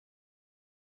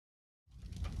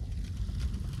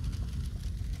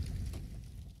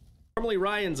Normally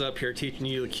Ryan's up here teaching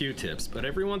you the Q-tips, but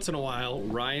every once in a while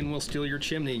Ryan will steal your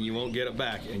chimney and you won't get it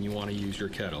back and you want to use your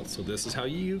kettle. So this is how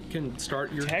you can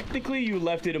start your... Technically you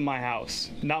left it in my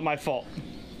house. Not my fault.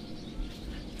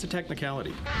 It's a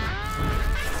technicality.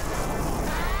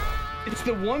 It's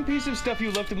the one piece of stuff you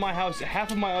left in my house.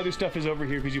 Half of my other stuff is over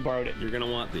here because you borrowed it. You're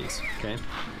gonna want these, okay?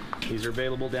 These are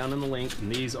available down in the link, and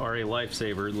these are a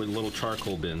lifesaver, little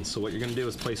charcoal bins. So what you're gonna do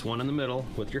is place one in the middle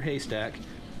with your haystack,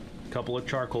 a couple of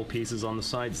charcoal pieces on the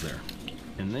sides there.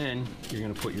 And then you're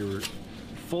gonna put your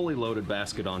fully loaded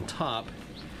basket on top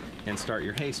and start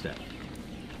your haystack.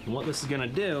 And what this is gonna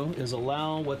do is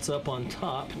allow what's up on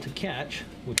top to catch,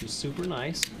 which is super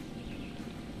nice.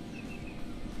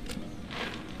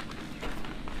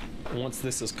 Once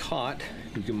this is caught,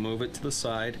 you can move it to the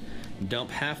side, dump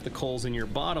half the coals in your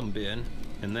bottom bin,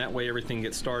 and that way everything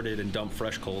gets started, and dump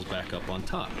fresh coals back up on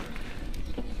top.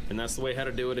 And that's the way how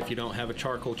to do it if you don't have a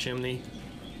charcoal chimney,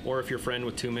 or if your friend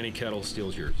with too many kettles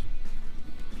steals yours.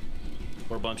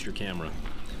 Or bumps your camera.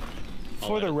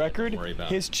 For the record,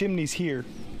 his chimney's here.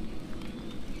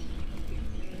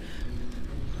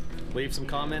 Leave some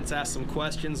comments, ask some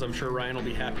questions. I'm sure Ryan will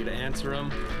be happy to answer them.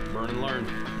 Learn and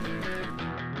learn.